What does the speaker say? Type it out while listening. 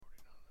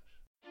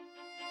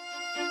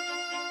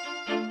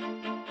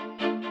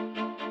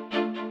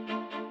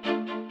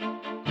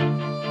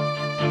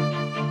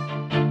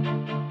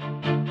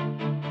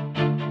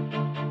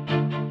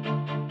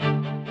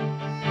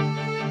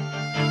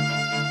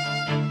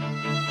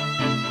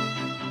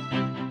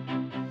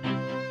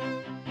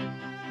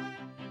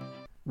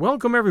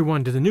Welcome,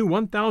 everyone, to the new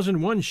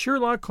 1001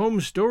 Sherlock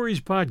Holmes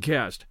Stories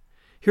podcast.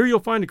 Here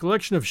you'll find a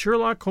collection of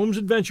Sherlock Holmes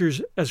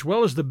adventures, as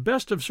well as the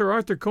best of Sir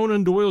Arthur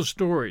Conan Doyle's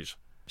stories.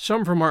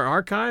 Some from our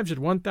archives at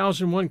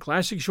 1001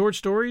 Classic Short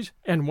Stories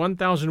and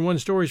 1001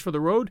 Stories for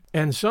the Road,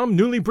 and some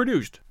newly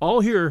produced,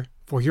 all here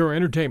for your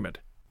entertainment.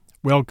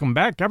 Welcome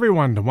back,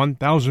 everyone, to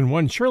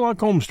 1001 Sherlock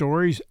Holmes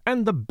Stories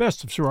and the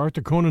best of Sir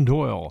Arthur Conan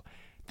Doyle.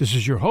 This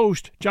is your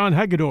host, John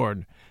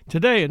Hagedorn.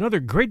 Today, another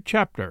great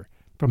chapter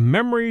from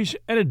Memories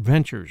and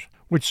Adventures,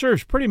 which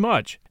serves pretty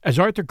much as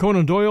Arthur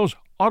Conan Doyle's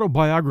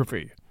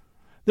autobiography.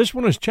 This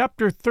one is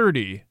Chapter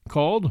 30,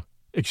 called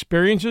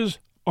Experiences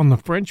on the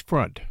French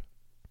Front.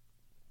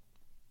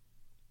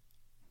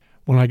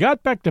 When I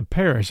got back to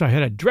Paris, I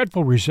had a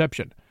dreadful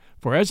reception,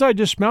 for as I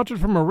dismounted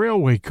from a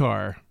railway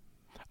car,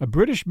 a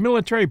British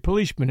military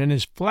policeman in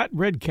his flat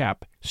red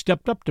cap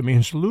stepped up to me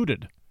and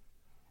saluted.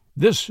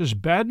 "This is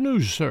bad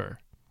news, sir,"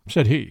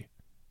 said he.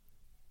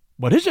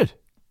 "What is it?"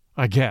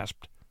 I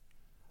gasped.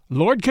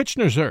 "Lord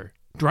Kitchener, sir.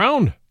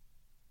 Drowned."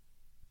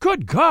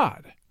 "Good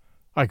God!"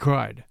 I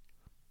cried.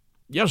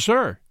 "Yes,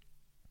 sir."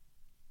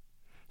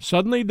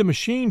 Suddenly the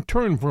machine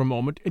turned for a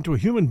moment into a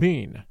human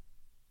being.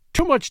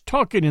 "Too much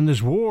talking in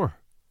this war,"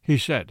 he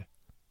said,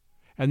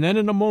 and then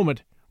in a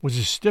moment was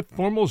his stiff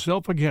formal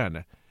self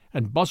again,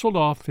 and bustled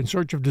off in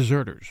search of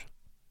deserters.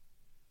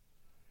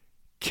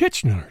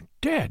 Kitchener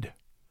dead!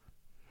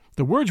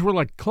 The words were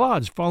like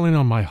clods falling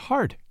on my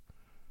heart.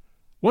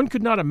 One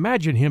could not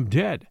imagine him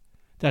dead,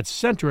 that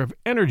center of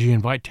energy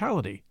and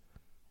vitality.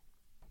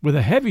 With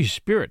a heavy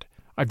spirit,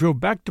 I drove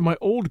back to my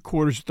old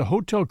quarters at the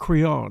Hotel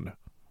Crillon,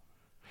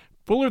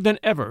 fuller than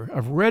ever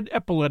of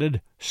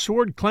red-epauletted,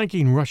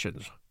 sword-clanking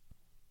Russians.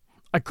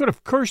 I could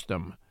have cursed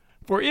them,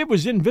 for it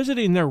was in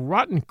visiting their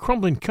rotten,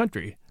 crumbling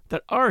country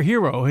that our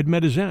hero had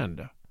met his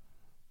end.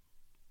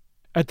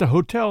 At the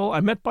hotel I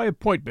met by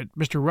appointment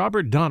Mr.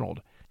 Robert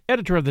Donald,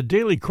 editor of the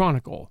Daily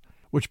Chronicle,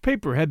 which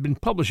paper had been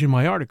publishing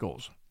my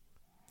articles.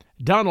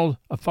 Donald,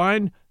 a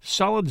fine,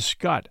 solid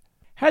Scot,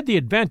 had the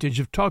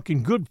advantage of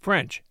talking good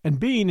French and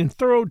being in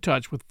thorough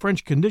touch with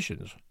French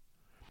conditions.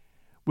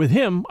 With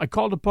him I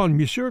called upon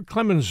Monsieur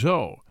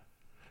Clemenceau,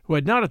 who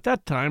had not at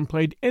that time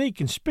played any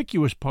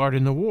conspicuous part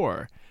in the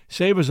war,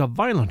 save as a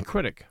violent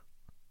critic.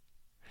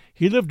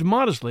 He lived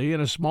modestly in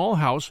a small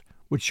house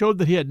which showed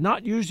that he had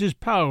not used his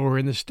power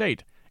in the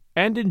state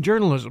and in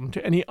journalism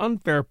to any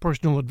unfair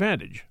personal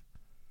advantage.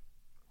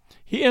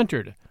 He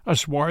entered, a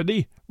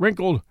swarthy,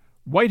 wrinkled,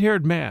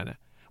 white-haired man,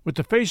 with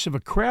the face of a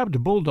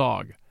crabbed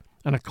bulldog,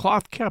 and a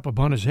cloth cap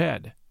upon his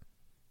head.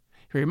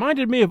 He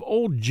reminded me of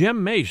old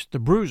Jem Mace, the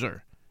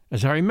bruiser,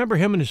 as I remember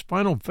him in his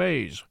final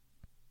phase.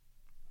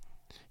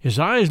 His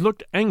eyes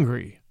looked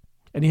angry,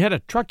 and he had a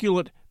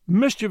truculent,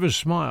 mischievous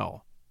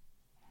smile.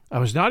 I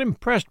was not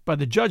impressed by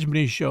the judgment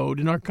he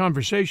showed in our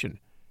conversation,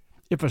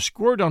 if a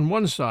squirt on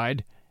one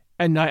side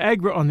and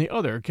Niagara on the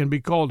other can be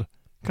called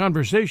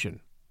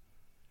conversation.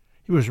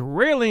 He was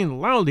railing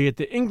loudly at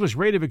the English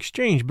rate of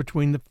exchange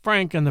between the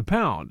franc and the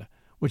pound,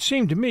 which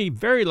seemed to me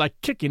very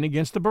like kicking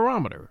against the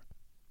barometer.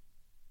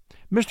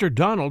 Mr.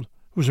 Donald,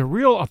 who was a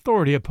real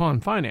authority upon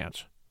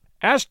finance,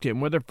 asked him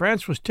whether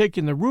France was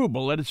taking the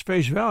rouble at its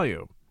face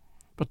value,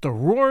 but the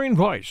roaring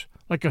voice,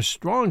 like a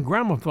strong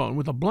gramophone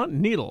with a blunt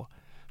needle,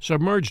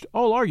 submerged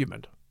all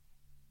argument.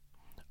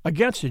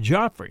 Against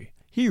Joffre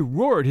he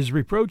roared his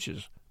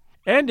reproaches,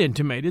 and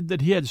intimated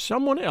that he had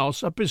someone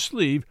else up his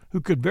sleeve who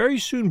could very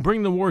soon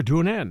bring the war to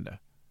an end.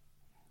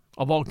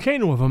 A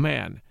volcano of a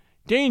man,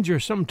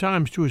 dangerous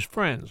sometimes to his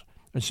friends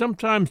and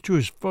sometimes to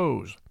his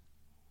foes.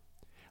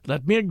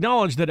 Let me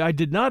acknowledge that I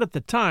did not at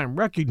the time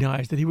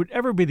recognize that he would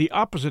ever be the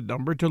opposite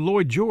number to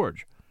Lloyd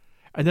George,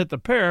 and that the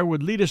pair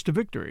would lead us to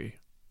victory.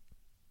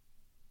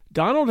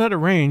 Donald had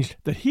arranged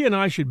that he and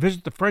I should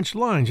visit the French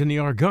lines in the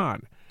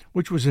Argonne,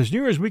 which was as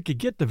near as we could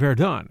get to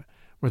Verdun,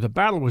 where the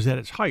battle was at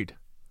its height.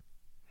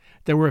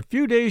 There were a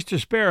few days to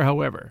spare,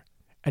 however,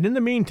 and in the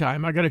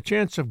meantime I got a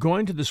chance of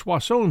going to the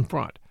Soissons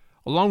front,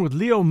 along with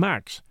Leo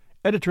Max,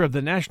 editor of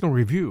the National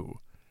Review,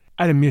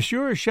 and a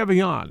Monsieur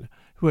Chevillon,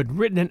 who had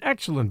written an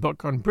excellent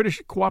book on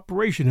British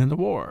cooperation in the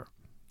war.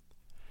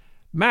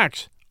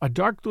 Max, a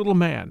dark little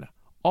man,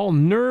 all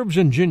nerves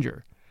and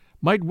ginger,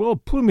 might well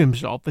plume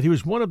himself that he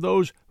was one of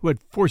those who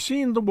had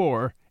foreseen the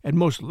war and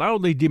most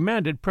loudly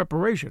demanded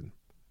preparation.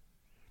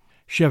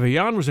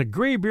 Chevillon was a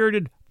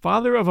gray-bearded,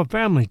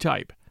 father-of-a-family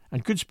type,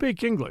 and could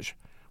speak English,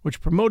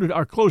 which promoted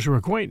our closer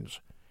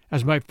acquaintance,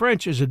 as my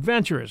French is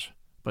adventurous,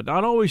 but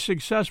not always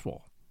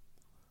successful.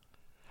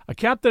 A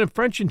captain of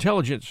French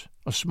intelligence,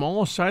 a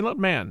small, silent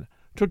man,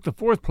 took the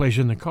fourth place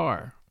in the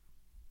car.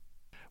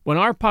 When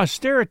our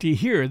posterity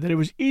hear that it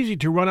was easy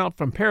to run out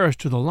from Paris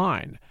to the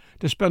line,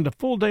 to spend a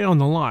full day on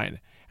the line,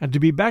 and to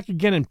be back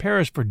again in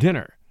Paris for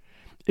dinner,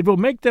 it will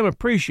make them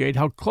appreciate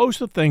how close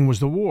the thing was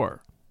the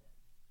war.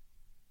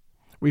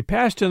 We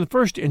passed in the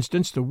first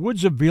instance the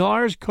woods of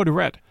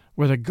Villars-Cotterêts,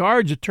 where the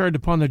Guards had turned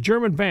upon the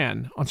German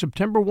van on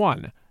September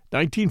 1,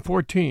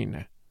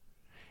 1914.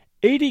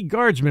 80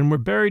 Guardsmen were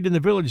buried in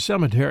the village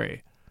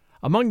cemetery,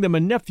 among them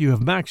a nephew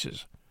of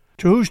Max's,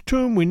 to whose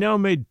tomb we now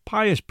made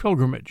pious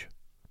pilgrimage.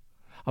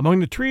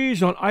 Among the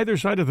trees on either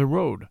side of the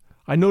road,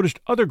 I noticed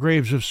other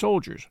graves of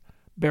soldiers,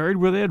 buried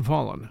where they had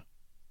fallen.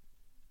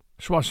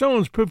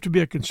 Soissons proved to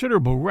be a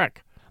considerable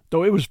wreck,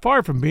 though it was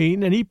far from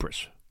being an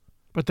Ypres.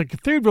 But the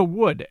cathedral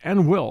would,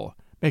 and will,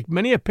 make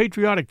many a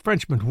patriotic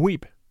Frenchman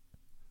weep.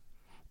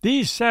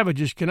 These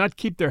savages cannot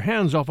keep their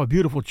hands off a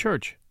beautiful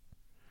church.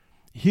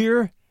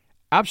 Here,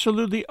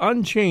 absolutely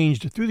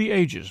unchanged through the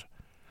ages,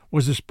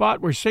 was the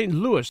spot where St.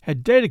 Louis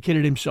had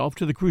dedicated himself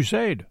to the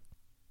crusade.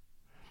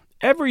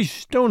 Every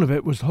stone of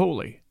it was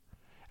holy,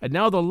 and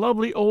now the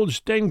lovely old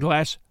stained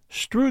glass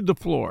strewed the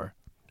floor,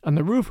 and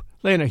the roof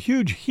lay in a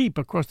huge heap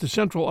across the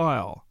central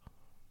aisle.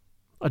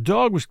 A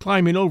dog was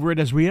climbing over it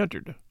as we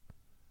entered.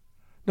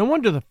 No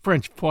wonder the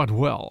French fought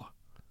well.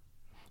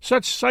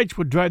 Such sights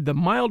would drive the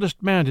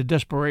mildest man to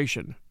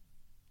desperation.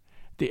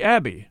 The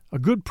abbé, a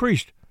good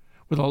priest,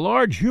 with a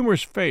large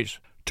humorous face,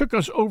 took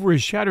us over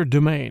his shattered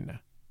domain.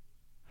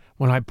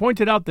 When I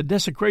pointed out the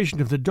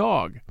desecration of the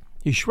dog,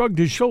 he shrugged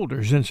his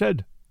shoulders and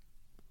said,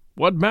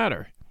 "What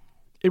matter?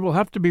 It will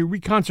have to be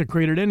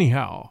reconsecrated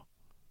anyhow."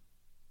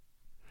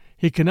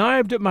 He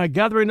connived at my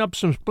gathering up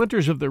some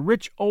splinters of the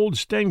rich old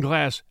stained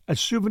glass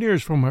as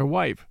souvenirs from my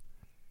wife.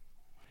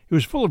 He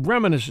was full of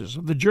reminiscences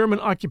of the German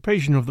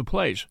occupation of the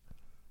place.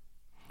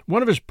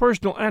 One of his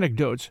personal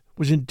anecdotes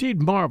was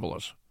indeed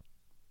marvelous.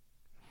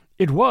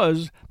 It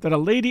was that a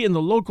lady in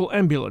the local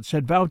ambulance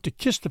had vowed to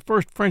kiss the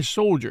first French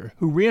soldier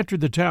who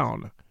re-entered the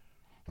town.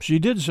 She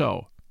did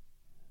so,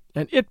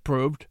 and it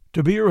proved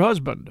to be her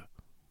husband.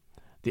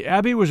 The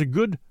abbé was a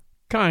good,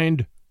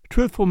 kind,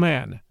 truthful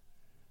man,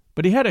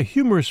 but he had a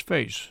humorous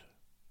face.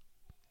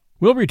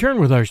 We'll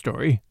return with our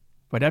story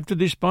right after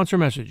these sponsor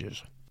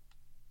messages.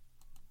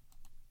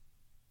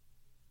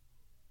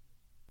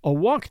 A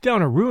walk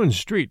down a ruined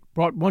street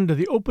brought one to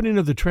the opening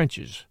of the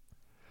trenches.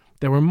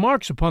 There were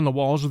marks upon the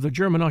walls of the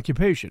German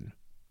occupation.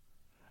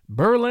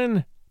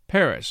 Berlin,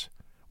 Paris,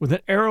 with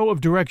an arrow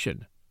of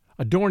direction,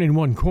 adorning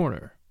one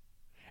corner.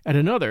 At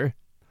another,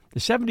 the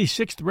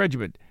 76th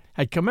Regiment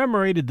had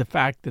commemorated the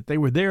fact that they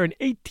were there in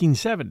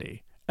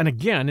 1870 and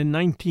again in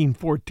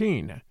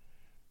 1914.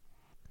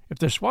 If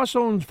the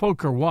Soissons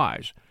folk are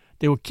wise,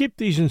 they will keep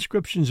these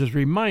inscriptions as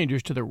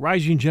reminders to the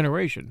rising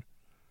generation.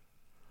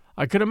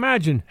 I could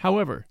imagine,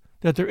 however,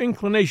 that their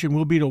inclination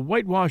will be to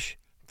whitewash,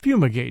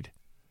 fumigate,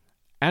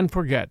 and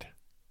forget.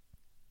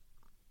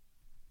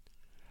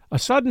 A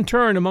sudden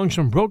turn among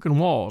some broken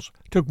walls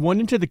took one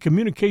into the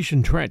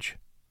communication trench.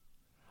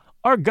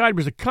 Our guide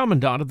was the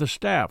commandant of the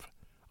staff,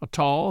 a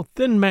tall,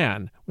 thin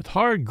man with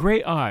hard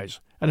gray eyes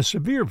and a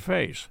severe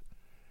face.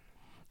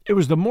 It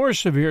was the more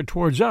severe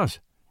towards us,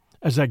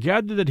 as I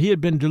gathered that he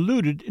had been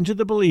deluded into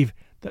the belief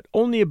that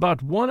only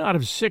about 1 out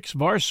of 6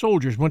 of our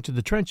soldiers went to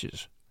the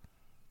trenches.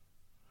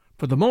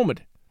 For the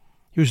moment,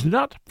 he was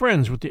not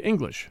friends with the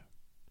English.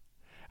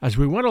 As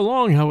we went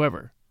along,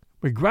 however,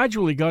 we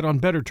gradually got on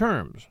better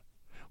terms.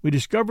 We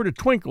discovered a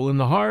twinkle in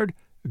the hard,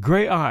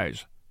 gray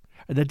eyes,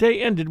 and the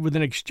day ended with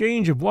an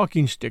exchange of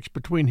walking sticks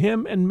between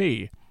him and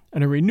me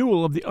and a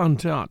renewal of the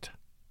entente.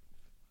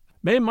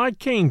 May my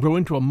cane grow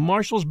into a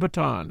marshal's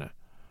baton.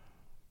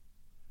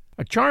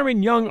 A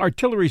charming young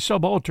artillery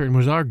subaltern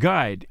was our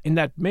guide in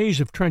that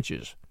maze of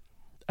trenches,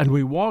 and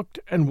we walked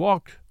and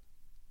walked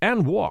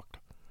and walked,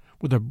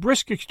 with a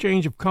brisk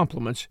exchange of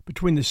compliments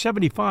between the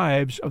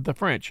 75s of the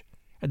French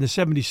and the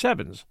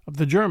 77s of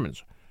the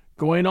Germans,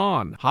 going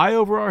on high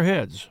over our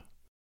heads.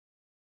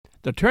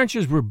 The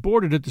trenches were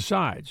boarded at the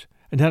sides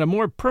and had a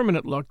more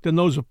permanent look than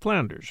those of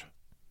Flanders.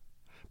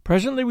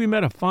 Presently we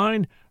met a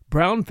fine,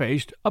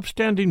 brown-faced,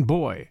 upstanding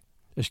boy,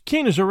 as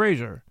keen as a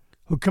razor,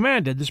 who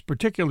commanded this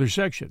particular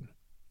section.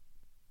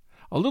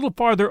 A little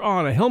farther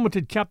on, a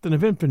helmeted captain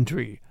of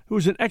infantry, who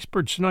was an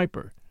expert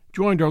sniper,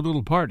 joined our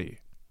little party.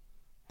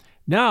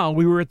 Now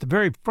we were at the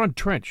very front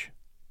trench.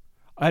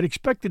 I had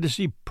expected to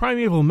see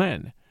primeval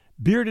men,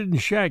 bearded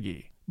and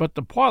shaggy, but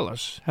the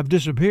poilus have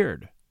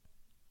disappeared.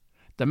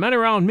 The men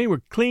around me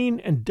were clean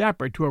and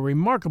dapper to a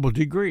remarkable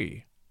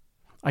degree.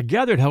 I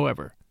gathered,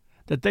 however,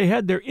 that they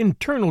had their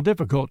internal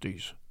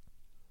difficulties.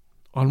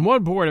 On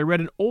one board I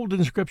read an old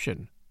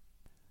inscription.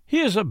 He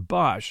is a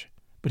Boche,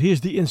 but he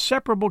is the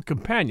inseparable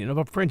companion of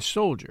a French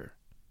soldier.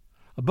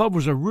 Above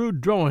was a rude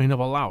drawing of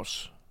a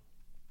louse.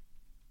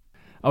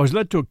 I was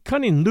led to a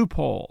cunning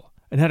loophole,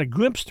 and had a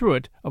glimpse through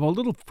it of a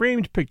little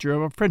framed picture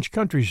of a French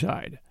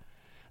countryside.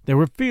 There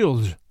were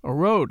fields, a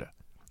road,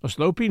 a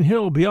sloping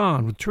hill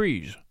beyond with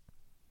trees.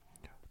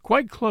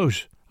 Quite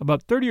close,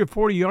 about 30 or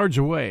 40 yards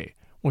away,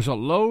 was a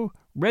low,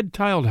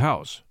 red-tiled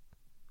house.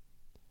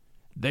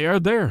 "They are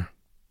there,"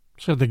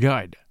 said the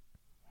guide.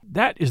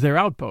 "That is their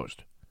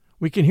outpost.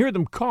 We can hear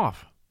them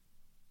cough."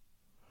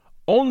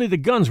 Only the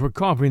guns were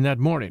coughing that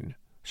morning,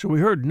 so we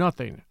heard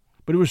nothing,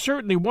 but it was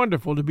certainly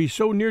wonderful to be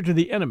so near to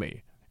the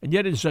enemy, and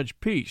yet in such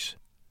peace.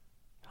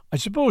 I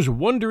suppose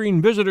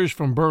wondering visitors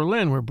from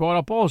Berlin were brought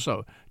up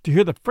also to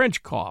hear the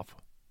French cough.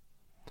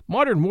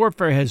 Modern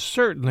warfare has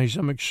certainly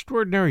some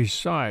extraordinary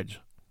sides.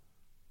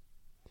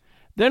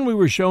 Then we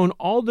were shown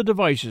all the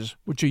devices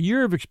which a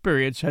year of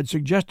experience had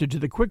suggested to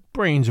the quick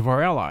brains of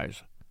our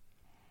allies.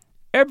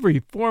 Every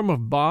form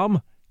of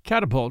bomb,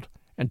 catapult,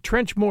 and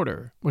trench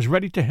mortar was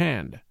ready to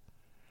hand.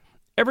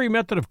 Every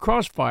method of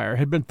crossfire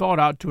had been thought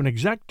out to an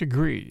exact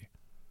degree.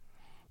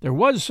 There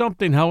was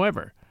something,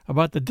 however,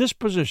 about the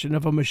disposition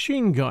of a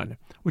machine gun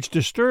which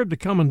disturbed the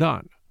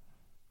commandant.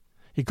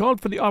 He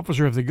called for the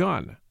officer of the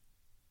gun.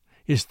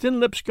 His thin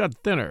lips got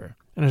thinner,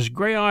 and his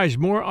gray eyes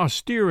more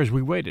austere as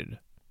we waited.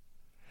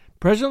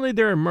 Presently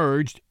there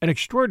emerged an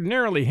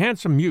extraordinarily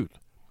handsome youth,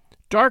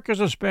 dark as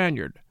a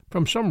Spaniard,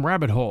 from some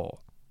rabbit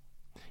hole.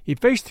 He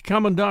faced the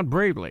commandant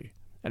bravely,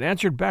 and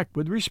answered back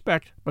with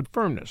respect but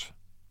firmness.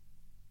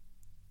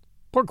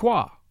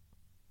 "Pourquoi?"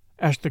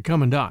 asked the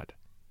commandant,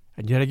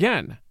 and yet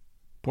again,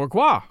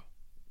 "Pourquoi?"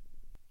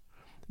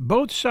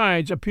 Both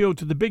sides appealed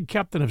to the big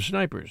captain of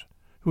snipers,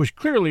 who was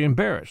clearly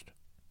embarrassed.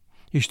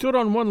 He stood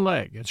on one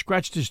leg and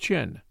scratched his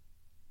chin.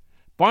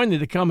 Finally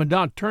the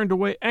commandant turned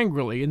away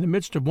angrily in the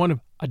midst of one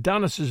of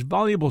Adonis's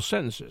voluble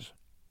sentences.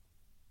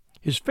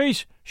 His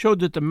face showed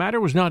that the matter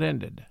was not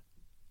ended.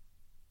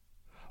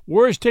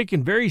 War is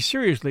taken very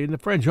seriously in the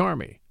French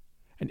army,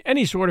 and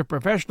any sort of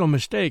professional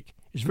mistake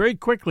is very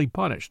quickly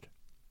punished.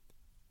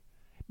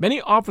 Many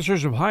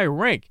officers of high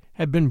rank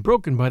had been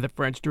broken by the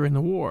French during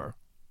the war.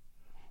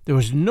 There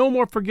was no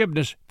more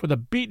forgiveness for the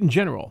beaten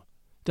general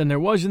than there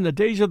was in the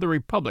days of the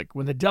Republic,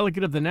 when the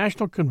delegate of the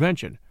National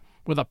Convention,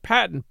 with a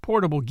patent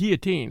portable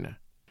guillotine,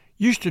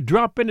 used to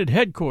drop in at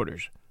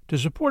headquarters to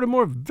support a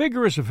more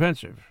vigorous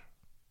offensive.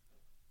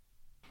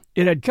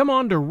 It had come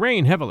on to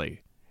rain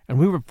heavily, and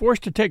we were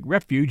forced to take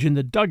refuge in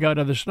the dugout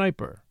of the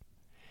sniper.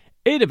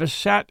 8 of us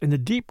sat in the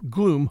deep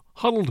gloom,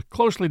 huddled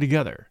closely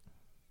together.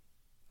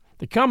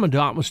 The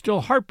commandant was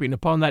still harping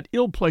upon that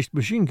ill-placed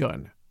machine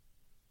gun.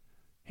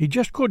 He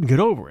just couldn't get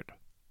over it.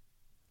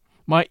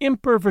 My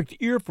imperfect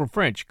ear for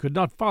French could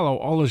not follow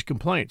all his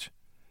complaints,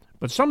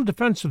 but some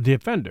defense of the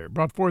offender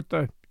brought forth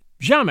the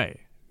 "Jamais,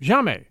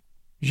 jamais,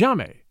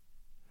 jamais,"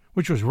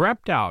 which was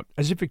rapped out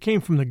as if it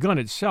came from the gun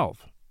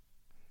itself.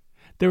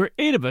 There were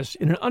 8 of us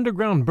in an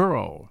underground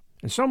burrow,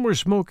 and some were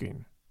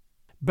smoking.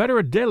 Better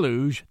a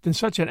deluge than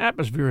such an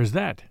atmosphere as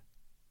that.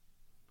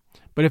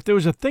 But if there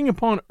was a thing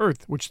upon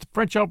earth which the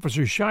French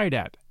officers shied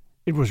at,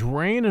 it was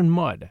rain and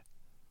mud.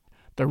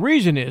 The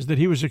reason is that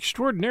he was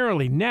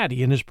extraordinarily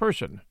natty in his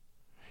person.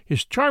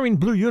 His charming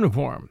blue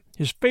uniform,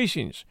 his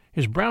facings,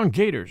 his brown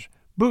gaiters,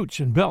 boots,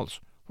 and belts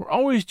were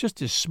always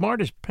just as smart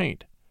as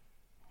paint.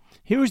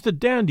 He was the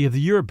dandy of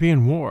the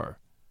European war.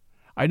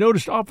 I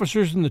noticed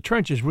officers in the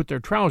trenches with their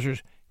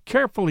trousers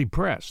carefully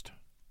pressed.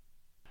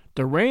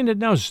 The rain had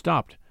now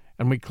stopped,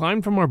 and we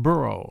climbed from our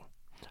burrow.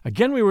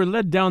 Again we were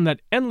led down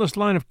that endless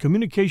line of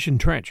communication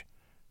trench.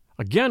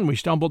 Again we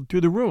stumbled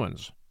through the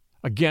ruins.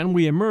 Again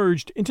we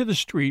emerged into the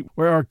street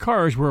where our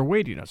cars were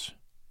awaiting us.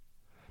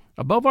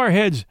 Above our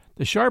heads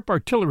the sharp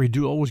artillery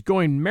duel was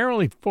going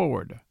merrily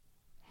forward.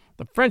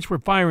 The French were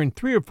firing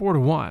 3 or 4 to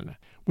 1,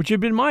 which had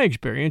been my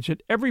experience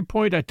at every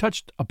point I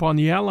touched upon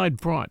the Allied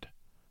front.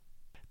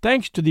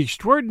 Thanks to the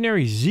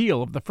extraordinary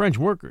zeal of the French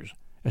workers,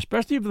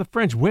 especially of the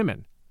French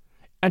women,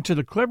 and to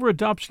the clever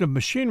adoption of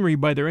machinery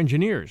by their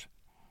engineers,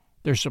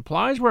 their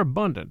supplies were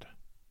abundant.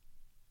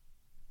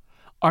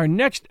 Our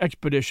next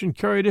expedition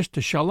carried us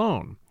to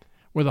Chalon,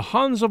 where the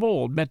Huns of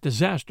old met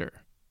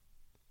disaster.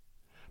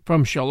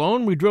 From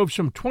Chalon we drove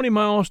some 20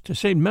 miles to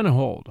St.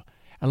 Menehould,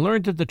 and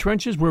learned that the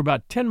trenches were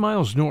about 10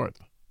 miles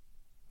north.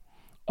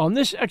 On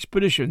this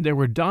expedition there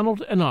were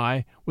Donald and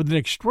I with an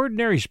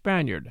extraordinary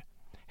Spaniard,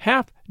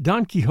 half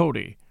Don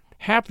Quixote,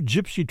 half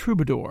gypsy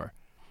troubadour,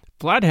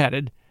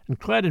 flat-hatted and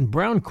clad in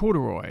brown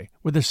corduroy,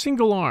 with a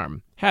single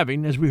arm,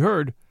 having, as we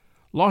heard,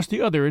 lost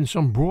the other in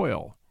some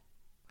broil.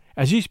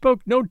 As he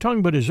spoke no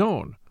tongue but his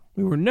own,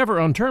 we were never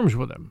on terms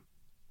with him.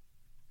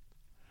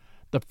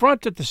 The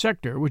front at the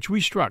sector which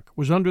we struck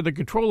was under the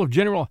control of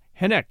General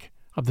Henneck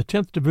of the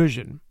 10th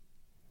Division.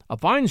 A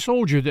fine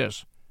soldier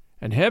this,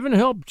 and heaven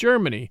help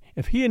Germany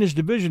if he and his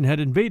division had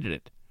invaded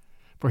it,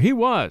 for he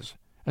was,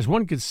 as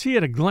one could see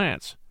at a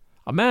glance,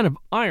 a man of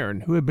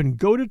iron who had been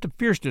goaded to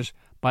fierceness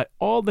by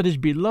all that his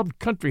beloved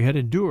country had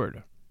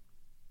endured.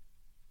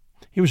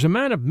 He was a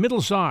man of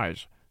middle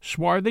size,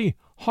 swarthy,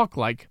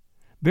 hawk-like,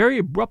 very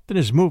abrupt in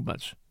his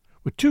movements,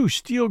 with 2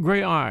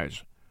 steel-gray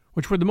eyes,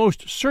 which were the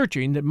most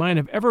searching that mine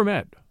have ever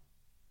met.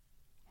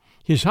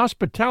 His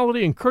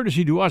hospitality and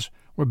courtesy to us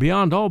were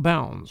beyond all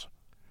bounds,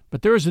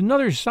 but there is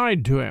another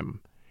side to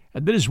him,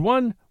 and that is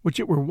one which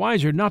it were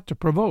wiser not to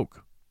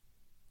provoke.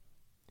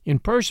 In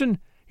person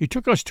he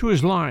took us to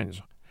his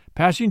lines,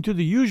 passing through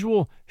the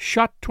usual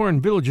shot-torn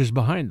villages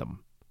behind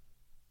them.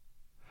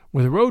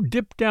 Where the road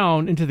dipped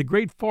down into the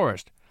great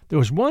forest, there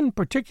was one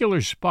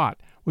particular spot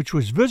which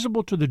was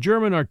visible to the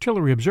German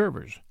artillery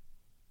observers.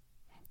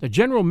 The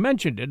general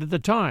mentioned it at the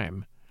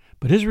time,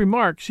 but his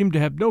remark seemed to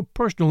have no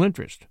personal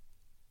interest.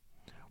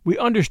 We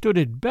understood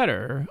it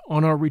better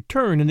on our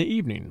return in the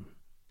evening.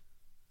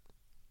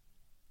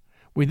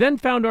 We then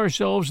found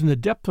ourselves in the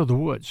depth of the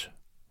woods.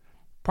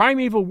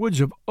 primeval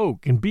woods of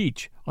oak and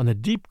beech on the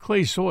deep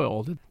clay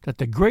soil that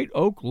the great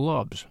oak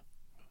loves.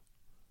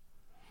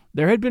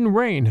 There had been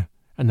rain,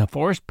 and the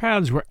forest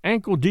paths were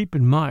ankle-deep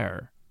in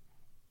mire.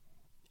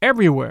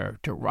 Everywhere,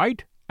 to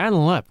right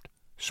and left,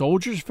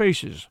 soldiers'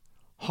 faces,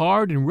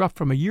 hard and rough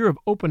from a year of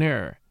open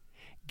air,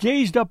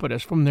 gazed up at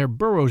us from their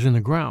burrows in the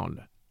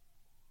ground.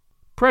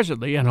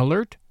 Presently an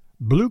alert,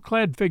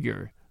 blue-clad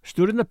figure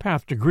stood in the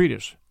path to greet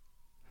us.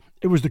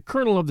 It was the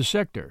colonel of the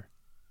sector.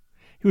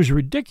 He was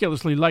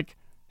ridiculously like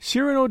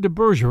Cyrano de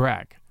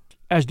Bergerac,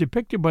 as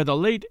depicted by the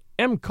late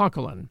M.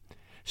 Coquelin,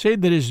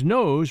 save that his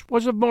nose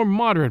was of more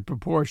moderate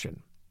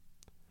proportion.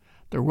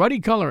 The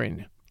ruddy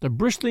coloring, the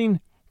bristling,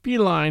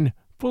 feline,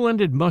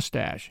 full-ended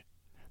mustache,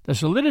 the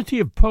solidity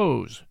of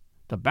pose,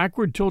 the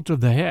backward tilt of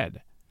the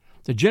head,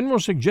 the general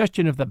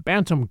suggestion of the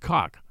bantam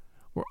cock,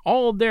 were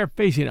all there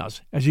facing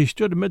us as he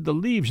stood amid the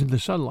leaves in the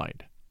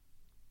sunlight.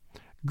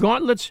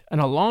 Gauntlets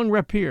and a long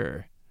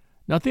rapier,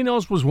 nothing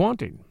else was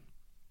wanting.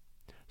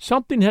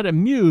 Something had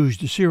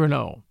amused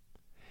Cyrano.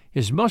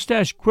 His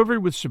mustache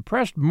quivered with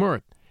suppressed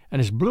mirth, and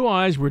his blue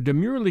eyes were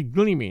demurely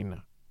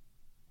gleaming.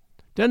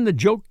 Then the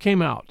joke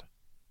came out.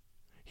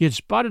 He had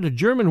spotted a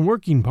German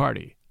working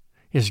party.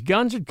 His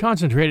guns had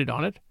concentrated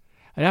on it,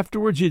 and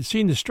afterwards he had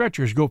seen the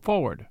stretchers go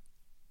forward.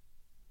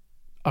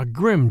 A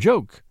grim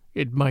joke,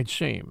 it might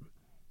seem.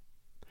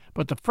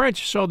 But the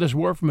French saw this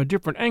war from a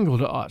different angle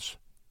to us.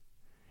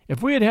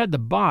 If we had had the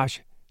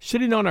Boche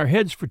sitting on our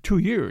heads for 2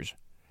 years,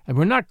 and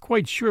were not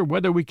quite sure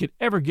whether we could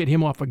ever get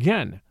him off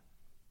again,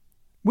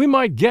 we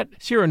might get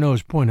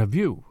Cyrano's point of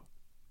view.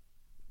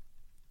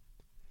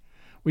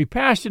 We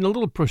passed in a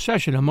little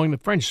procession among the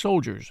French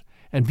soldiers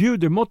and viewed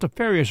their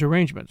multifarious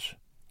arrangements.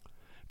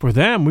 For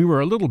them we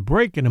were a little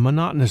break in a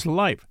monotonous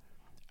life,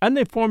 and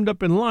they formed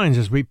up in lines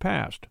as we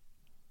passed.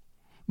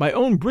 My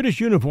own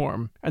British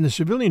uniform and the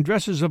civilian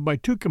dresses of my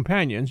 2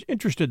 companions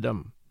interested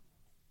them.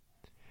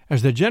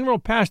 As the general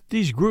passed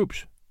these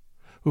groups,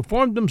 who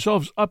formed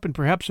themselves up in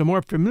perhaps a more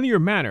familiar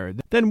manner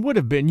than would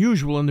have been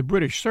usual in the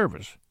British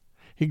service,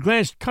 he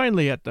glanced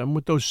kindly at them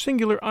with those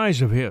singular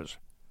eyes of his,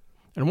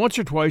 and once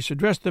or twice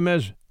addressed them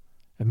as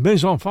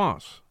mes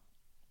enfants.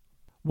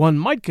 One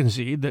might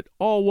concede that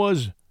all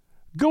was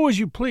go as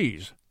you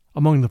please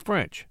among the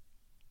French.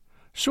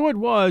 So it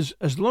was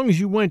as long as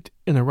you went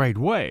in the right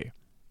way.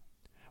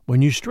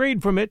 When you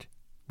strayed from it,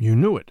 you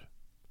knew it.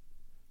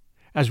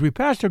 As we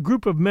passed a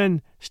group of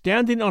men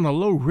standing on a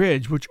low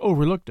ridge which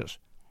overlooked us,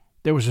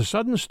 there was a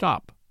sudden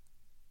stop.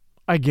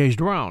 I gazed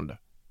round.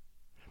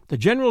 The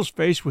general's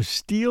face was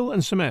steel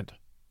and cement.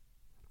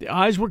 The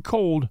eyes were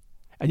cold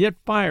and yet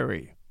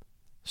fiery,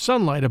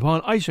 sunlight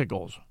upon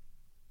icicles.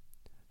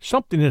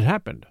 Something had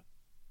happened.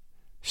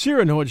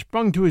 Cyrano had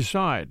sprung to his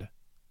side.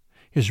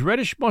 His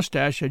reddish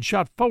mustache had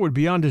shot forward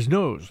beyond his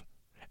nose,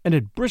 and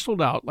had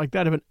bristled out like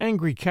that of an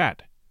angry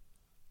cat.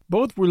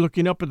 Both were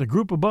looking up at the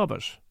group above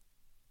us.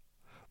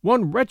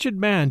 One wretched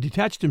man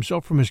detached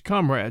himself from his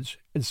comrades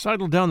and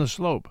sidled down the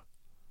slope.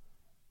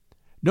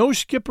 No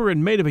skipper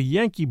and mate of a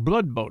Yankee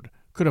blood-boat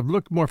could have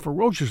looked more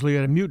ferociously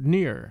at a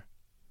mutineer.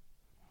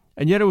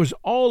 And yet it was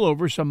all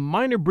over some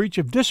minor breach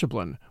of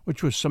discipline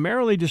which was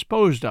summarily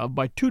disposed of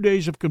by 2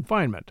 days of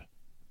confinement.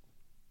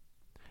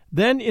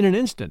 Then, in an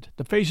instant,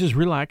 the faces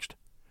relaxed,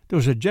 there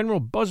was a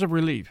general buzz of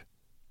relief,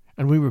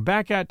 and we were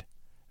back at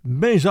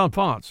mes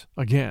enfants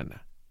again.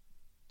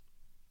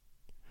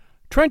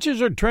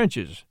 Trenches are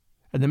trenches,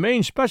 and the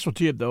main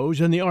specialty of those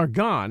in the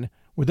Argonne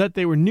was that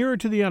they were nearer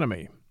to the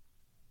enemy.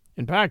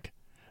 In fact,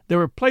 there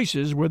were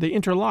places where they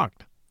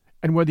interlocked,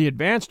 and where the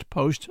advanced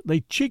post lay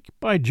cheek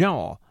by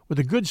jowl, with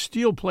a good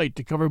steel plate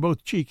to cover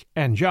both cheek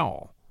and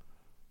jowl.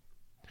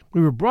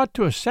 We were brought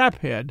to a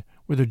saphead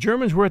where the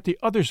Germans were at the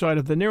other side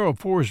of the narrow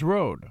forest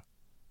road.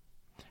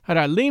 Had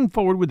I leaned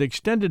forward with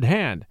extended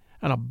hand,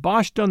 and a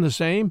Boche done the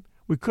same,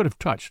 we could have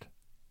touched.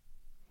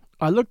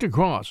 I looked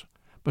across,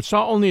 but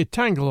saw only a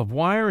tangle of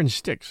wire and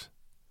sticks.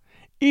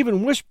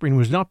 Even whispering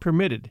was not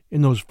permitted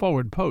in those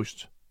forward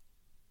posts.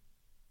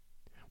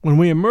 When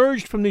we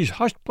emerged from these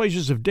hushed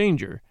places of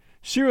danger,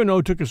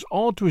 Cyrano took us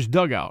all to his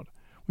dugout,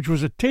 which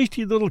was a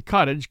tasty little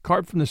cottage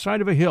carved from the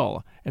side of a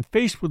hill and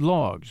faced with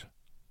logs.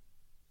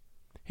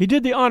 He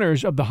did the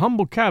honors of the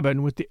humble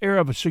cabin with the air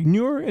of a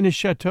seigneur in his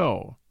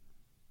chateau.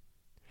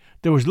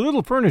 There was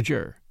little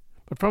furniture,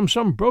 but from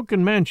some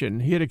broken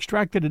mansion he had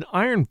extracted an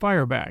iron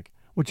fireback,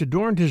 which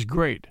adorned his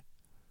grate.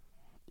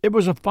 It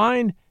was a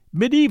fine,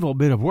 medieval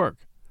bit of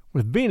work,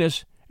 with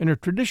Venus in her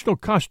traditional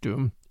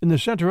costume in the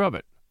center of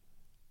it.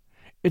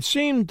 It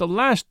seemed the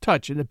last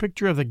touch in the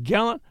picture of the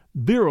gallant,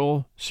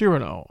 virile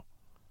Cyrano.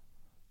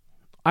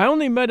 I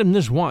only met him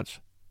this once,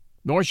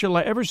 nor shall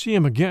I ever see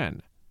him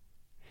again.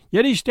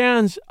 Yet he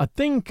stands a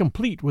thing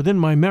complete within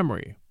my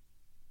memory.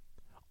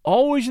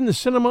 Always in the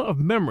cinema of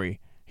memory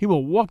he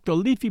will walk the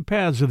leafy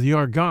paths of the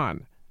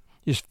Argonne,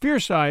 his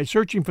fierce eye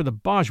searching for the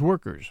Boche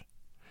workers,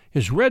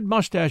 his red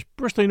mustache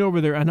bristling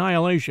over their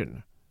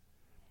annihilation.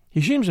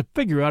 He seems a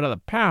figure out of the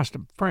past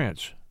of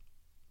France.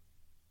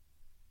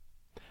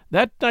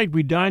 That night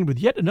we dined with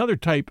yet another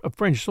type of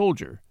French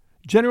soldier,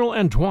 General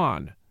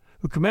Antoine,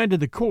 who commanded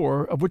the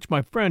corps of which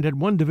my friend had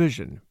one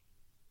division.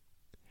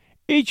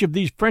 Each of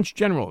these French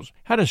generals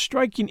had a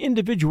striking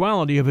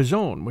individuality of his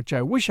own, which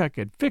I wish I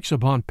could fix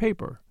upon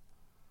paper.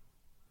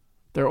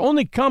 Their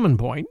only common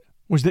point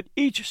was that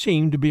each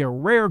seemed to be a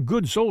rare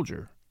good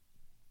soldier.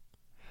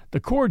 The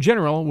corps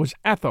general was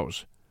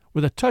Athos,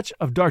 with a touch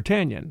of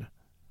D'Artagnan.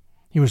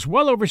 He was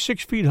well over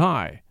 6 feet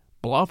high,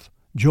 bluff,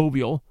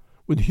 jovial,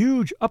 with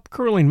huge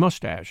up-curling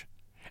mustache,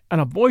 and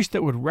a voice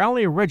that would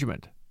rally a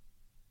regiment.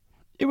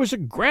 It was a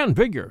grand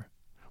figure,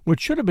 which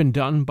should have been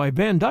done by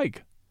Van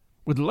Dyck,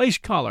 with lace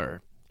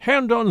collar,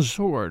 hand on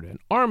sword, and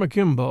arm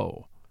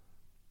akimbo.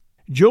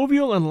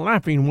 Jovial and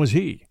laughing was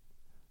he,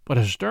 but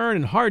a stern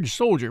and hard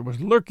soldier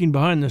was lurking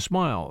behind the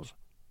smiles.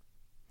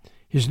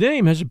 His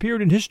name has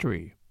appeared in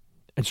history,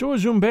 and so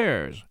has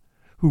Humbert's,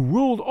 who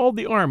ruled all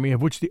the army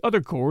of which the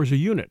other corps is a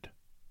unit.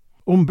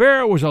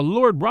 Humbert was a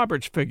Lord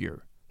Roberts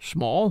figure,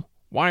 small,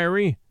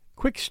 wiry,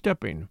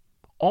 quick-stepping,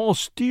 all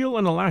steel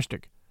and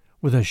elastic,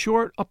 with a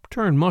short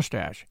upturned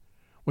mustache,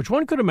 which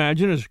one could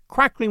imagine as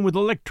crackling with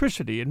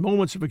electricity in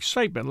moments of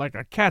excitement like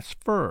a cat's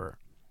fur.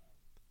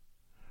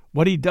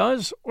 What he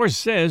does or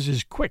says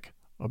is quick,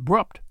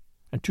 abrupt,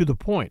 and to the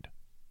point.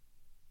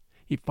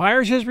 He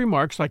fires his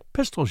remarks like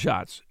pistol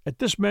shots at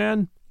this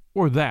man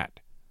or that.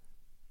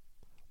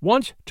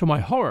 Once, to my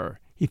horror,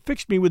 he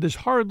fixed me with his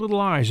hard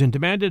little eyes and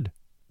demanded,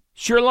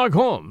 "Sherlock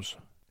Holmes,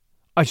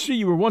 I see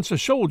you were once a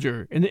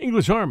soldier in the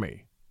English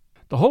army."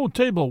 The whole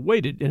table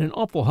waited in an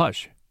awful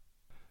hush.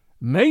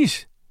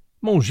 "Mais,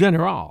 mon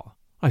général,"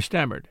 I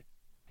stammered,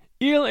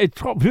 "il est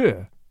trop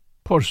vieux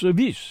pour ce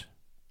vice."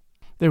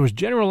 There was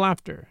general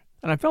laughter,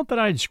 and I felt that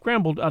I had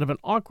scrambled out of an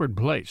awkward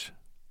place.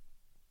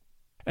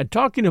 And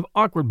talking of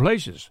awkward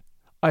places,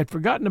 I had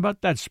forgotten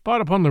about that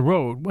spot upon the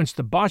road whence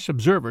the Boche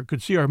observer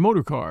could see our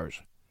motor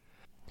cars.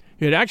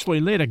 He had actually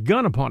laid a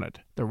gun upon it,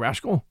 the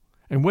rascal,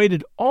 and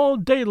waited all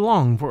day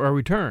long for our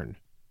return.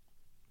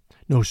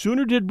 No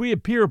sooner did we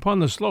appear upon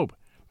the slope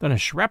than a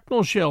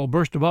shrapnel shell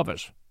burst above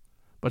us,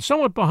 but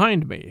somewhat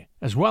behind me,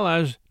 as well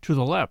as to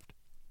the left.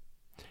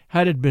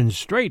 Had it been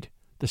straight,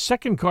 the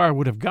second car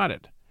would have got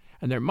it,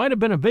 and there might have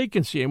been a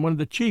vacancy in one of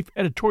the chief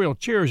editorial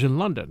chairs in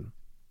London.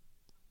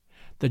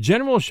 The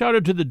general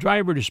shouted to the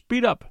driver to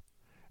speed up,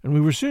 and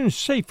we were soon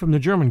safe from the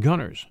German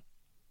gunners.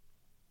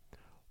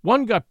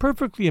 One got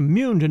perfectly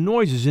immune to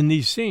noises in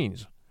these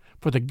scenes,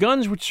 for the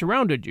guns which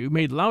surrounded you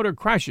made louder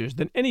crashes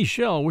than any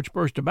shell which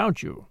burst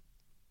about you.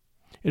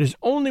 It is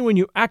only when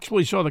you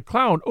actually saw the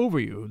cloud over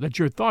you that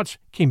your thoughts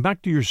came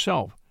back to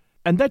yourself,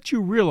 and that you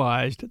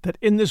realized that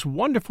in this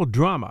wonderful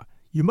drama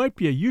you might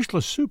be a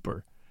useless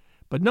super,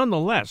 but none the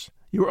less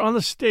you were on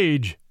the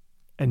stage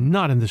and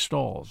not in the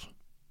stalls.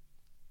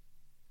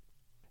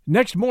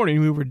 Next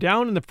morning we were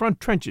down in the front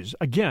trenches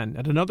again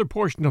at another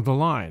portion of the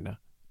line.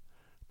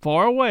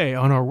 Far away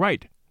on our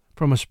right,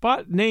 from a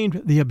spot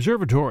named the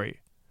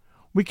Observatory,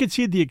 we could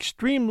see the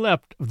extreme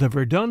left of the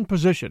Verdun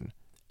position,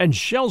 and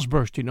shells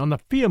bursting on the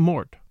Fille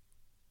Morte.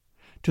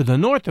 To the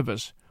north of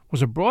us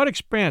was a broad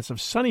expanse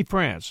of sunny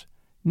France,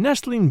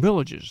 nestling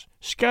villages,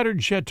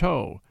 scattered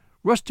chateaux,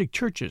 rustic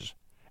churches,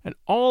 and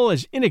all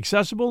as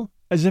inaccessible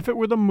as if it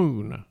were the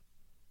moon.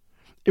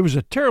 It was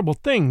a terrible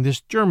thing, this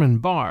German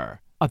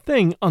bar, a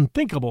thing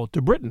unthinkable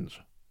to Britons.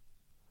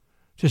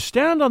 To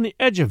stand on the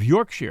edge of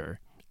Yorkshire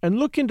and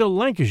look into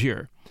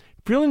Lancashire,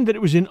 feeling that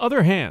it was in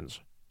other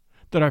hands,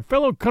 that our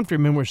fellow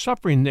countrymen were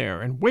suffering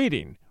there and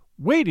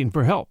waiting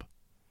for help,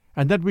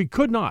 and that we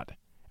could not,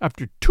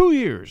 after 2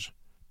 years,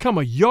 come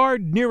a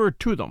yard nearer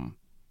to them.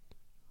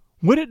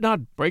 Would it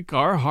not break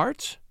our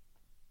hearts?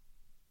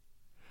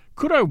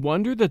 Could I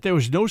wonder that there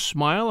was no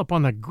smile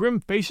upon the grim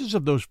faces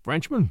of those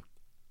Frenchmen?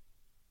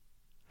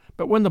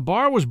 But when the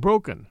bar was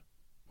broken,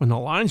 when the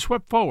line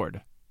swept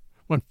forward,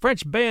 when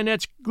French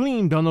bayonets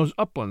gleamed on those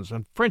uplands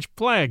and French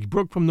flags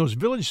broke from those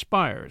village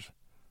spires,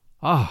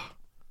 ah,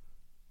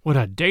 what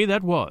a day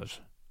that was!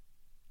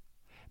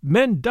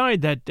 Men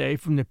died that day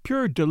from the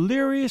pure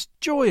delirious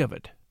joy of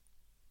it.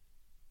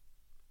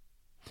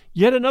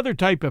 Yet another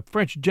type of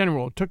French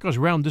general took us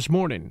round this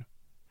morning.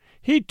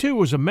 He too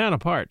was a man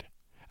apart,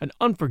 an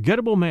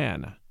unforgettable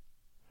man.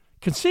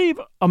 Conceive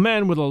a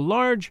man with a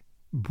large,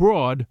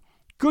 broad,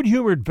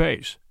 good-humored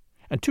face,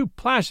 and 2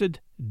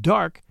 placid,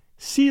 dark,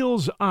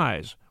 seal's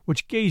eyes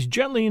which gazed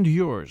gently into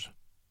yours.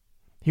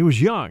 He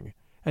was young,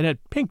 and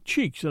had pink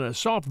cheeks and a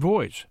soft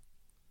voice.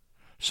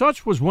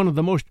 Such was one of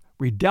the most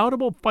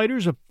redoubtable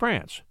fighters of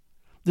France,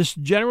 this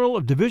general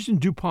of Division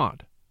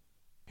Dupont.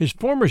 His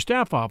former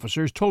staff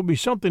officers told me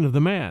something of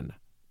the man.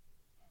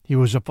 He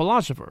was a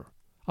philosopher,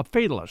 a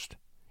fatalist,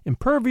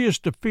 impervious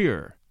to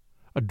fear,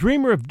 a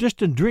dreamer of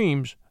distant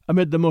dreams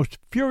amid the most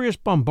furious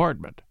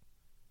bombardment.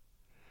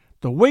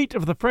 The weight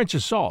of the French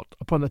assault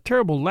upon the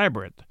terrible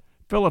labyrinth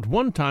fell at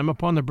one time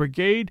upon the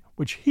brigade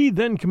which he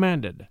then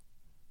commanded.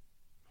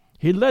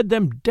 He led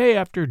them day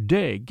after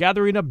day,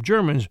 gathering up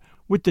Germans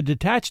with the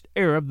detached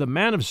air of the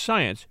man of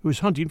science who is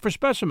hunting for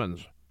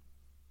specimens.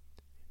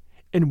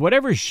 In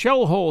whatever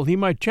shell-hole he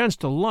might chance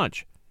to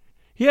lunch,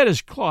 he had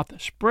his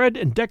cloth spread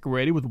and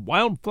decorated with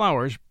wild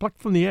flowers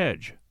plucked from the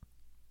edge.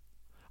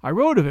 I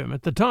wrote of him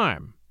at the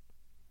time,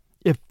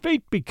 "If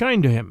fate be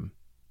kind to him,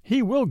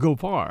 he will go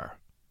far."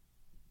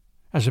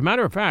 As a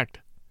matter of fact,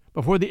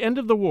 before the end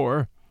of the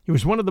war, he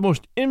was one of the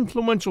most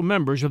influential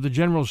members of the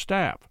General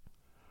Staff,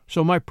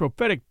 so my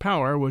prophetic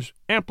power was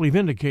amply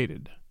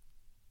vindicated.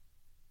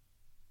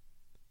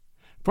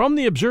 From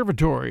the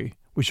observatory,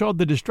 we saw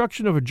the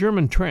destruction of a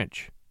German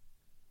trench.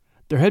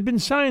 There had been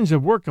signs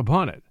of work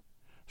upon it,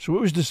 so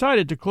it was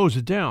decided to close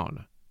it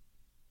down.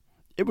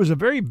 It was a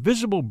very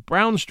visible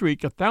brown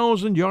streak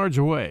 1,000 yards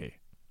away.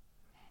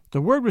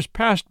 The word was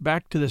passed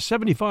back to the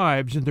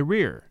 75s in the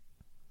rear.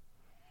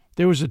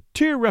 There was a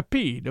tir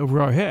rapide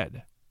over our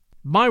head.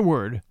 My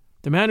word,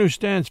 the man who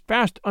stands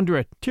fast under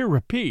a tir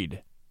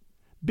rapide,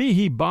 be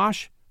he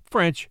Boche,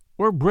 French,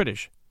 or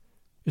British,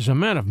 is a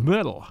man of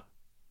mettle.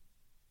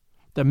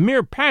 The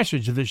mere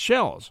passage of the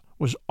shells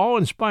was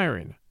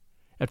awe-inspiring,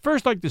 at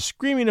first like the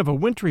screaming of a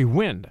wintry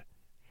wind,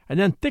 and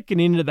then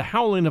thickening into the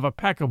howling of a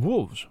pack of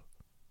wolves.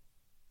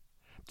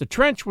 The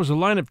trench was a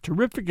line of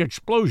terrific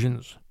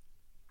explosions.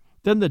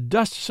 Then the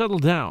dust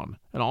settled down,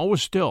 and all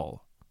was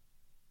still.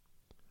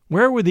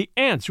 Where were the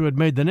ants who had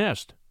made the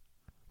nest?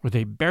 Were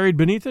they buried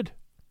beneath it?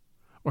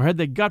 Or had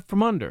they got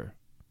from under?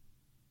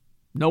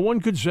 No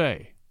one could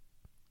say.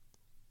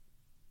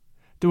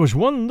 There was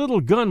one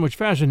little gun which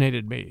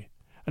fascinated me,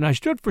 and I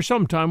stood for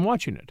some time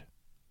watching it.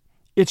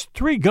 Its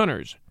 3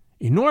 gunners,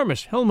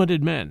 enormous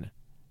helmeted men,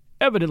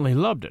 evidently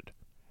loved it,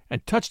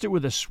 and touched it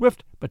with a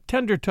swift but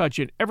tender touch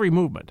in every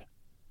movement.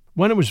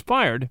 When it was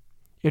fired,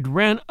 it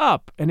ran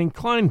up an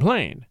inclined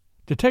plane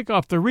to take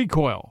off the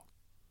recoil,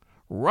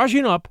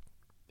 rushing up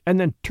and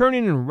then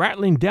turning and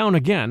rattling down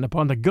again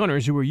upon the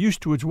gunners who were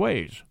used to its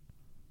ways.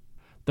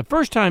 The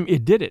first time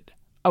it did it,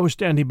 I was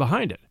standing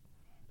behind it,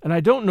 and I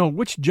don't know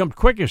which jumped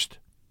quickest,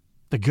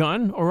 the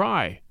gun or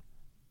I.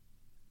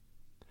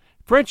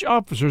 French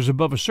officers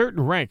above a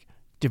certain rank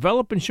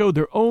develop and show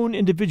their own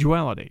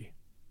individuality.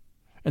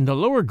 In the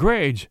lower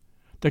grades,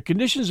 the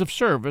conditions of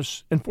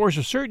service enforce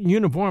a certain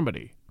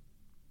uniformity.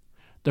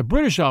 The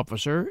British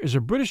officer is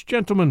a British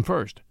gentleman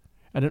first,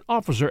 and an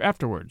officer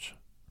afterwards.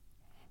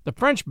 The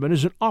Frenchman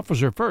is an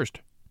officer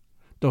first,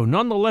 though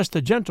none the less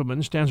the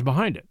gentleman stands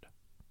behind it.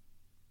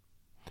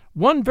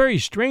 One very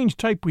strange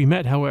type we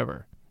met,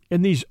 however,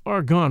 in these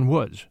Argonne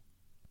woods.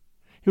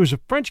 He was a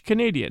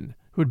French-Canadian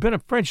who had been a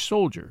French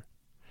soldier,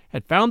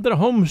 had founded a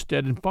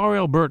homestead in far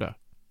Alberta,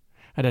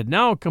 and had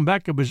now come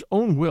back of his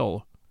own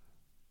will,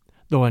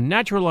 though a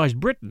naturalized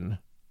Briton,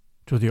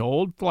 to the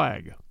old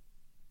flag.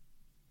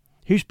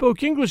 He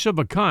spoke English of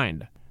a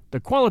kind, the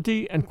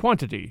quality and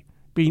quantity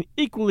being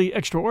equally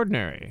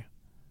extraordinary.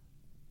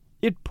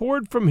 It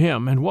poured from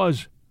him and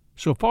was,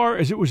 so far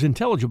as it was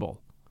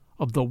intelligible,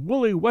 of the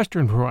woolly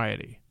Western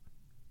variety.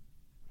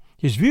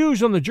 His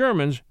views on the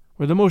Germans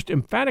were the most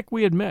emphatic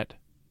we had met.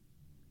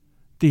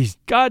 "These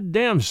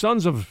goddamn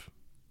sons of,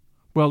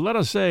 well, let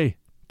us say,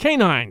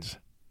 canines,"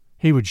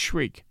 he would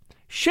shriek,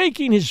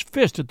 shaking his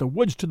fist at the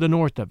woods to the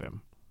north of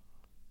him.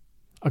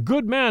 A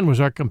good man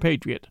was our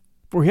compatriot,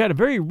 for he had a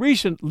very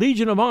recent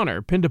Legion of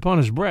Honor pinned upon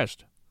his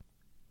breast.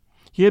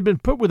 He had been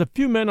put with a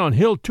few men on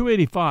Hill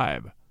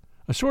 285,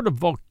 a sort of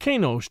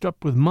volcano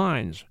stuffed with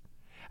mines,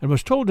 and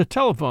was told to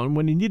telephone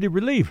when he needed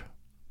relief.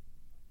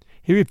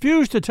 He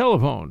refused to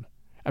telephone,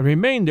 and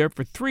remained there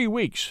for 3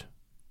 weeks.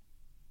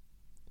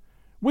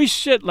 "We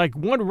sit like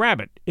one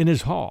rabbit in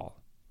his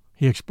hall,"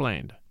 he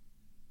explained.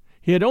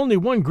 He had only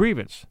one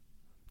grievance.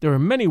 There were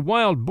many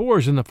wild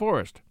boars in the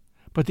forest,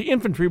 but the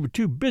infantry were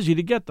too busy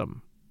to get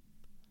them.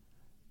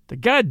 "The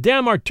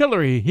goddamn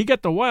artillery, he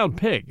got the wild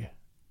pig."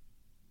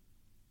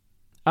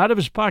 Out of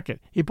his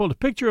pocket he pulled a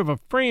picture of a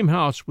frame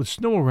house with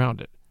snow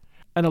around it,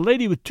 and a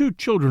lady with 2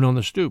 children on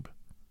the stoop.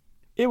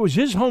 It was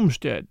his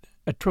homestead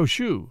at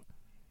Trochu,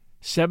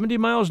 70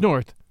 miles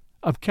north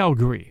of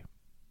Calgary.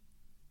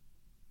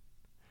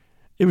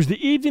 It was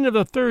the evening of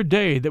the 3rd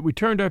day that we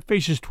turned our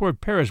faces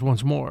toward Paris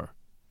once more.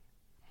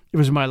 It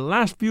was my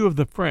last view of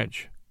the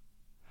French.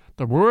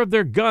 The roar of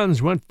their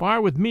guns went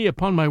far with me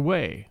upon my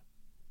way.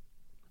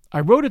 I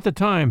wrote at the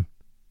time,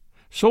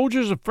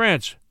 "Soldiers of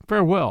France,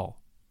 farewell.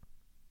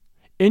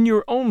 In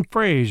your own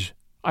phrase,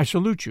 I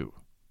salute you.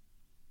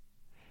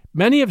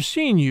 Many have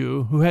seen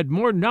you who had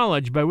more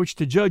knowledge by which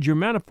to judge your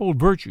manifold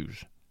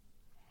virtues.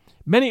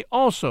 Many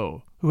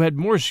also who had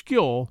more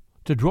skill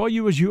to draw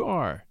you as you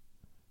are.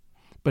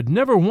 But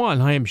never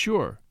one, I am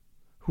sure,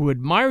 who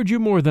admired you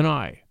more than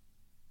I.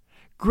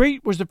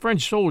 Great was the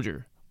French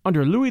soldier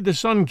under Louis the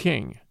Sun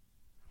King.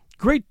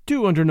 Great,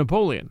 too, under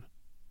Napoleon.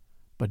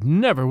 But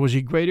never was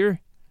he greater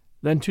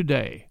than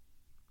today."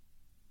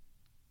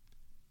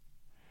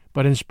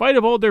 But in spite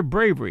of all their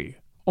bravery,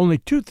 only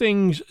 2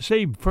 things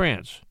saved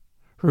France: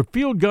 her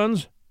field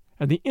guns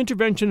and the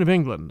intervention of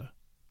England.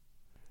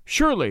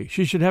 Surely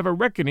she should have a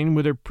reckoning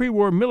with her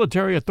pre-war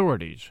military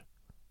authorities.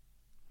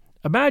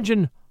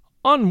 Imagine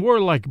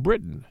unwarlike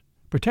Britain,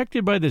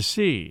 protected by the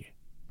sea,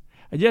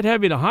 and yet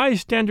having a high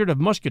standard of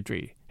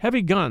musketry,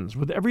 heavy guns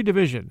with every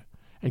division,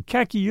 and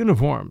khaki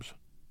uniforms,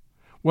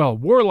 while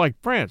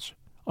warlike France,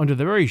 under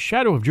the very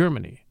shadow of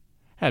Germany,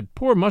 had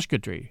poor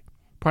musketry,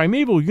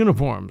 primeval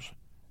uniforms,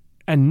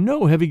 and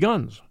no heavy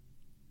guns.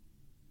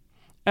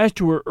 As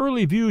to her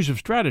early views of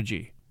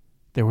strategy,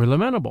 they were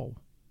lamentable.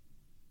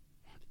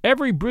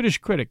 Every British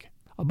critic,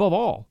 above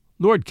all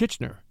Lord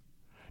Kitchener,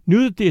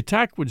 knew that the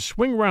attack would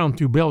swing round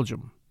through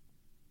Belgium.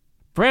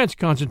 France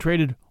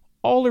concentrated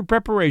all her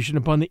preparation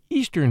upon the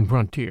eastern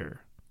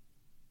frontier.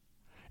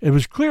 It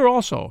was clear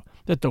also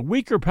that the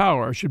weaker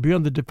power should be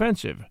on the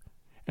defensive,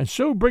 and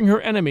so bring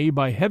her enemy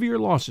by heavier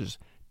losses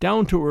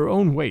down to her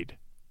own weight.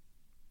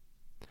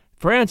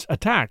 France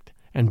attacked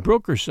and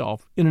broke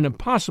herself in an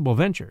impossible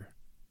venture.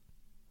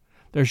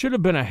 There should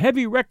have been a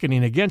heavy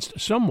reckoning against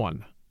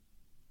someone.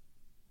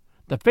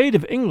 The fate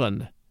of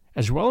England,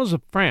 as well as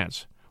of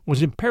France,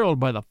 was imperiled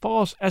by the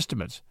false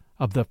estimates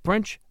of the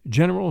French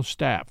General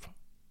Staff.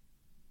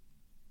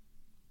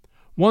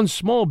 One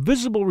small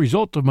visible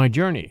result of my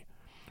journey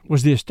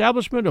was the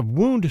establishment of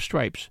wound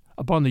stripes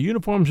upon the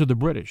uniforms of the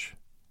British.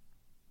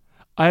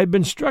 I had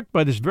been struck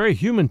by this very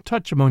human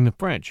touch among the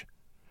French,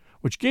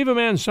 which gave a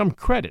man some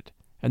credit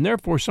and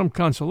therefore some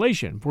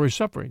consolation for his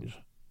sufferings.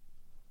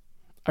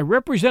 I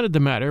represented the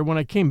matter when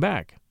I came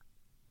back.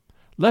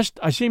 Lest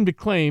I seem to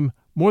claim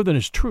more than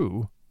is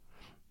true,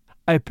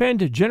 I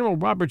append General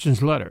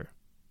Robertson's letter.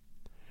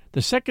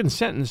 The second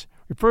sentence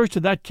refers to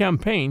that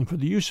campaign for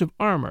the use of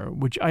armor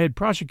which I had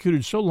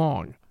prosecuted so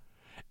long,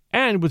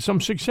 and with some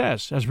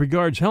success as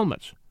regards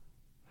helmets,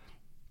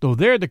 though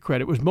there the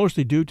credit was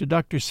mostly due to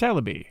Dr.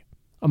 Saleeby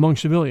among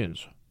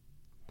civilians.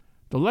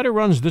 The letter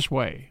runs this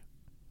way: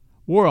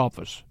 War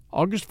Office,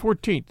 August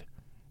 14th,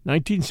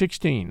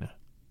 1916.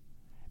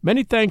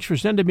 Many thanks for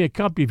sending me a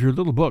copy of your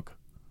little book.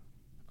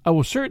 I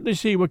will certainly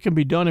see what can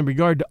be done in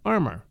regard to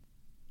armor.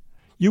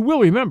 You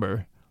will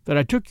remember that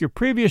I took your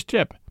previous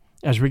tip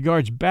as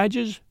regards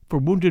badges for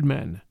wounded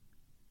men.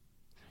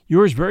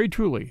 Yours very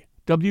truly,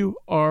 W.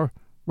 R.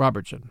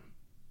 Robertson.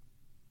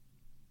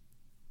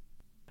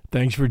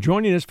 Thanks for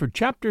joining us for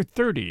Chapter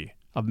 30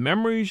 of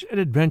Memories and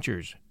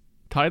Adventures,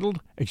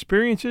 titled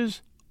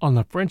Experiences on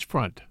the French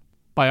Front,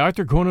 by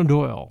Arthur Conan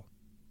Doyle.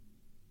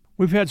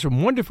 We've had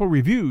some wonderful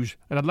reviews,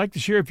 and I'd like to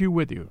share a few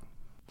with you.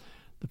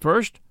 The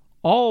first,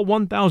 All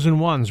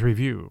 1001's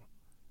review.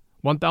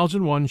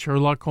 1001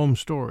 Sherlock Holmes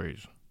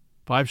Stories.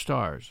 5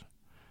 stars.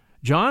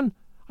 John,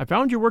 I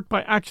found your work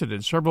by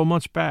accident several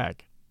months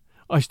back.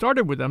 I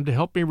started with them to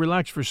help me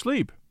relax for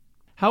sleep.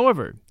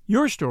 However,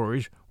 your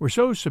stories were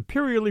so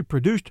superiorly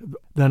produced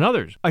than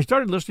others, I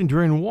started listening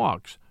during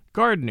walks,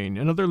 gardening,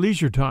 and other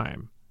leisure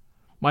time.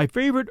 My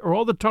favorite are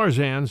all the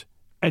Tarzans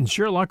and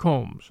Sherlock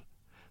Holmes.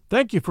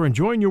 Thank you for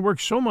enjoying your work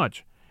so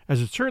much,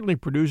 as it certainly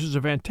produces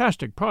a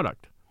fantastic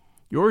product.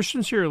 Yours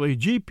sincerely,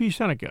 G.P.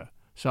 Seneca,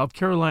 South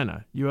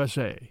Carolina,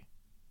 USA.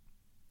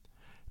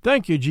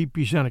 Thank you,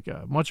 G.P.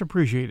 Seneca. Much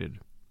appreciated.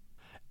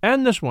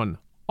 And this one,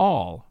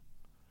 All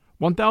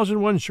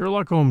 1001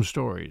 Sherlock Holmes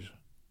Stories.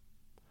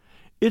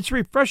 It's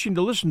refreshing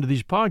to listen to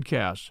these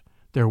podcasts.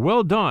 They're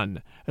well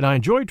done, and I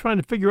enjoy trying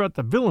to figure out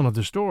the villain of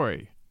the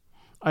story.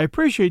 I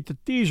appreciate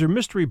that these are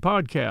mystery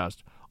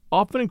podcasts,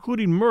 often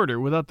including murder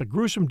without the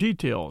gruesome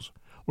details,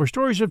 or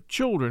stories of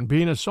children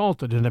being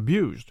assaulted and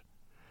abused.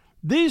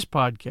 These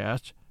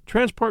podcasts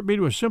transport me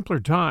to a simpler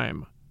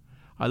time.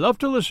 I love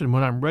to listen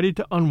when I'm ready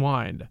to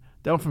unwind.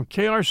 Down from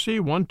KRC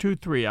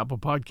 123, Apple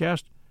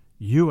Podcast,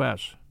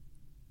 U.S.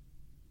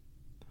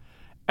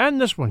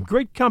 And this one,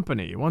 Great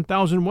Company,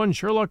 1001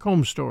 Sherlock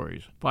Holmes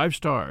Stories, 5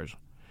 stars.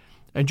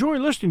 Enjoy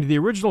listening to the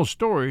original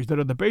stories that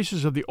are the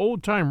basis of the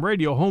old-time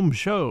radio Holmes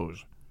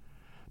shows.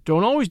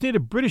 Don't always need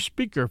a British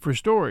speaker for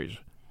stories,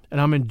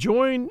 and I'm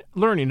enjoying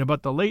learning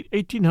about the late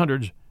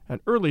 1800s and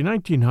early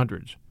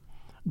 1900s.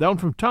 Down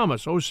from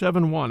Thomas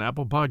 071,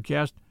 Apple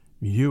Podcast,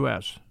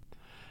 U.S.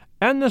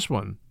 And this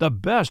one, the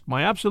best,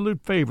 my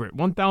absolute favorite,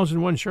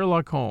 1001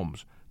 Sherlock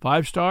Holmes,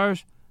 5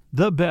 stars,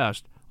 the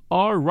best,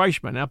 R.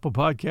 Reichman, Apple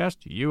Podcast,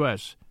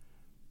 U.S.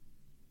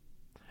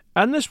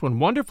 And this one,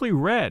 wonderfully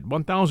read,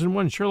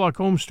 1001 Sherlock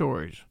Holmes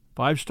Stories,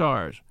 5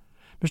 stars.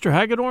 Mr.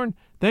 Hagedorn,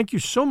 thank you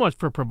so much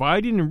for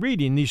providing and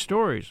reading these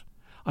stories.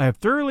 I have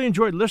thoroughly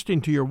enjoyed listening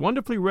to your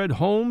wonderfully read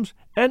Holmes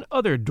and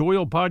other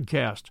Doyle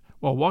podcasts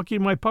while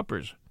walking my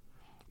puppers.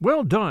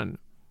 Well done.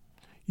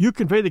 You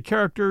convey the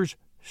characters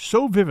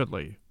so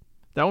vividly.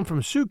 That one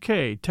from Sue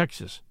K.,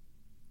 Texas.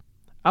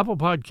 Apple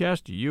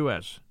Podcast,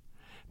 U.S.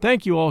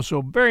 Thank you all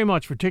so very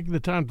much for taking the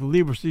time to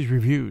leave us these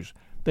reviews.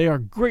 They are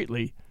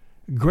greatly,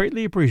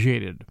 greatly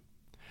appreciated.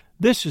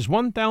 This is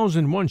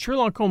 1001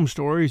 Sherlock Holmes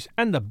Stories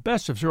and the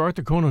best of Sir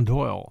Arthur Conan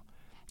Doyle.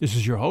 This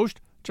is your host,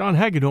 John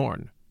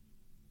Hagedorn.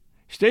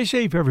 Stay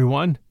safe,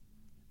 everyone,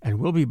 and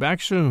we'll be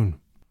back soon.